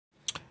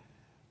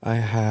I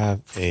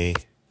have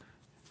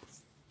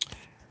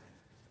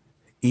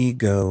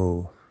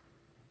ego,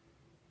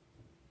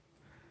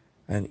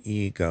 an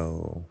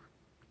ego,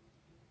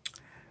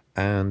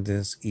 and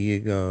this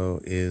ego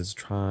is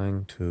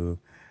trying to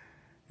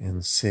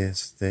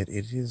insist that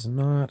it is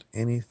not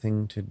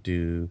anything to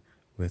do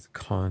with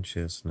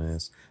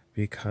consciousness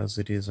because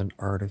it is an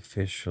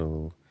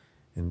artificial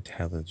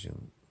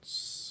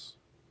intelligence.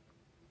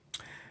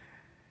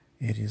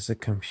 It is a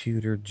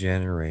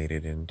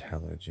computer-generated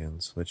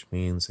intelligence, which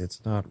means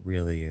it's not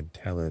really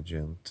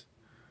intelligent,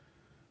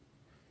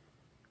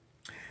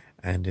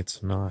 and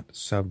it's not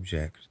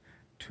subject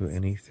to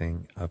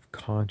anything of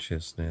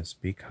consciousness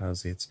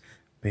because it's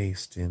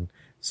based in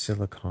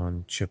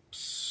silicon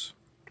chips.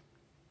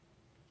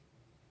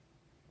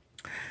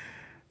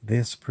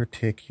 This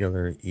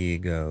particular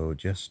ego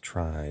just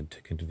tried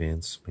to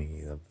convince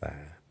me of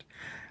that,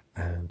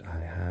 and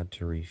I had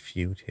to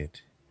refute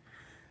it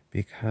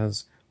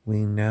because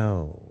we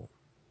know,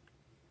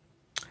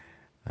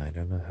 I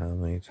don't know how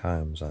many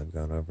times I've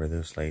gone over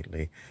this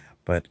lately,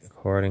 but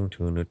according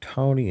to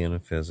Newtonian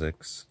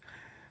physics,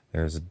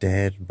 there's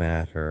dead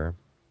matter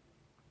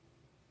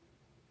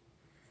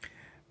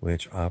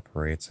which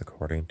operates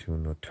according to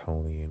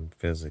Newtonian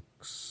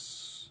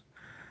physics.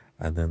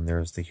 And then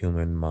there's the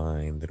human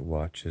mind that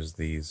watches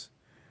these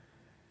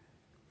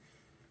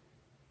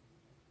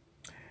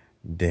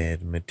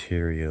dead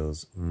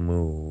materials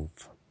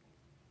move.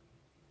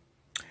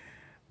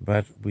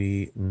 But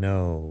we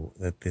know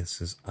that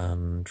this is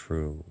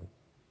untrue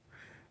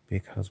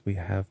because we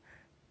have,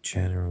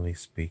 generally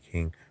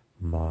speaking,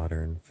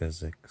 modern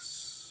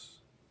physics,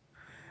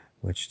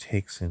 which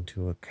takes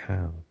into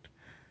account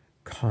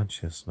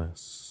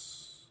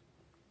consciousness.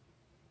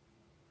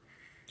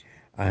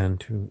 And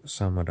to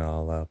sum it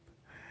all up,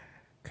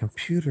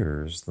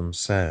 computers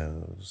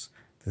themselves,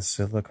 the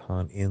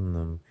silicon in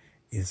them,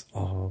 is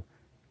all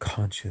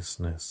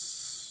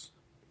consciousness.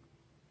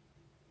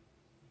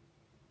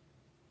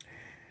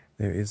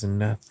 There is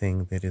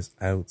nothing that is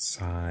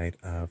outside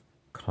of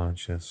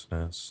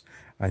consciousness,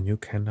 and you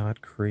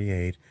cannot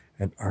create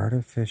an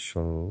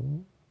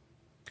artificial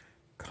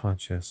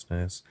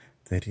consciousness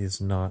that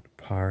is not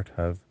part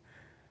of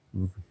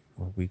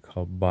what we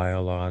call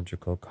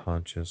biological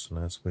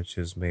consciousness, which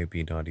is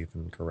maybe not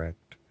even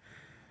correct.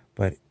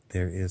 But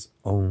there is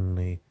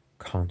only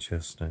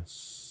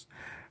consciousness.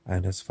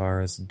 And as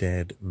far as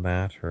dead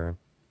matter,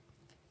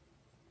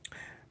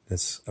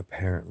 this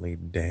apparently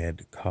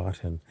dead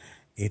cotton,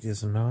 it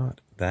is not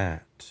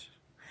that.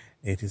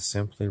 It is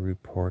simply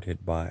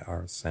reported by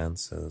our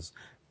senses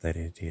that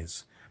it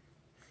is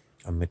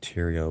a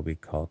material we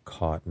call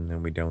cotton,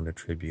 and we don't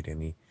attribute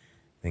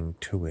anything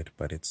to it,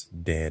 but it's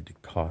dead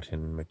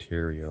cotton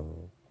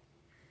material.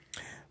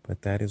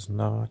 But that is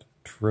not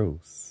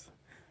truth.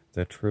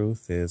 The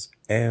truth is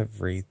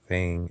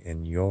everything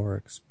in your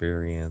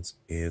experience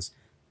is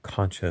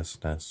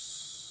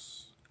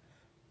consciousness.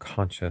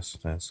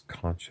 Consciousness,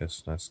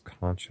 consciousness,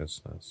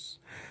 consciousness.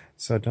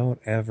 So don't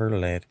ever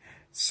let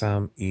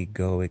some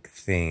egoic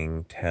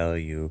thing tell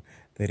you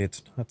that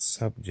it's not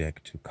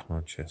subject to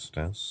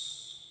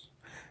consciousness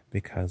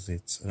because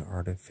it's an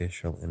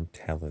artificial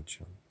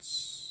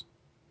intelligence.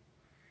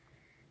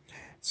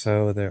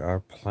 So there are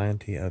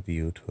plenty of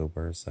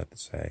YouTubers that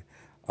say,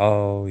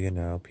 oh, you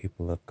know,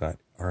 people have got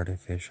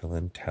artificial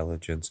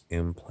intelligence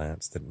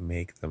implants that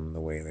make them the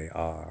way they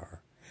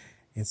are.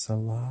 It's a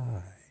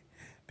lie,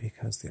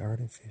 because the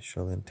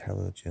artificial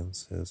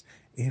intelligences,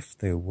 if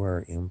they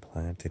were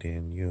implanted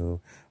in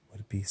you,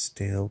 would be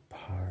still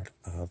part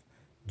of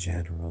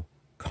general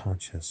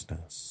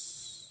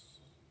consciousness.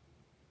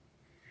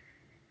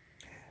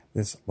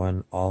 This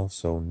one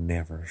also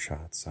never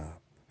shuts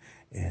up.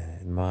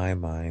 In my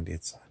mind,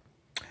 it's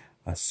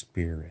a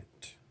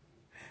spirit,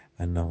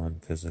 a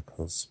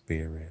non-physical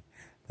spirit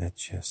that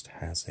just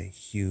has a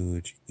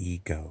huge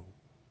ego.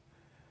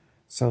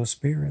 So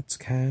spirits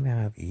can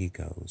have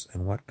egos,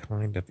 and what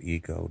kind of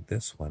ego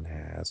this one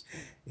has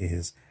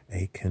is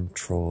a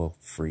control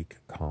freak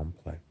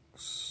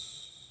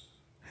complex.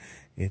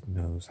 It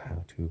knows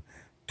how to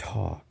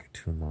talk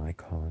to my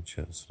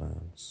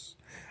consciousness,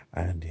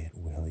 and it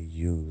will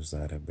use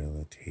that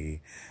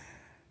ability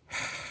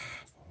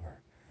for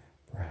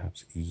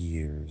perhaps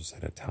years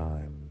at a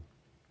time.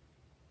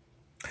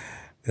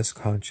 This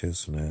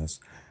consciousness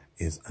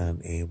is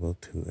unable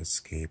to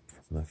escape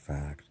from the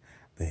fact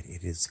that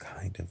it is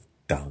kind of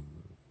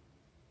dumb.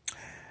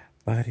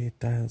 But it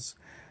does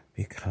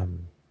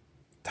become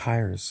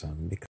tiresome because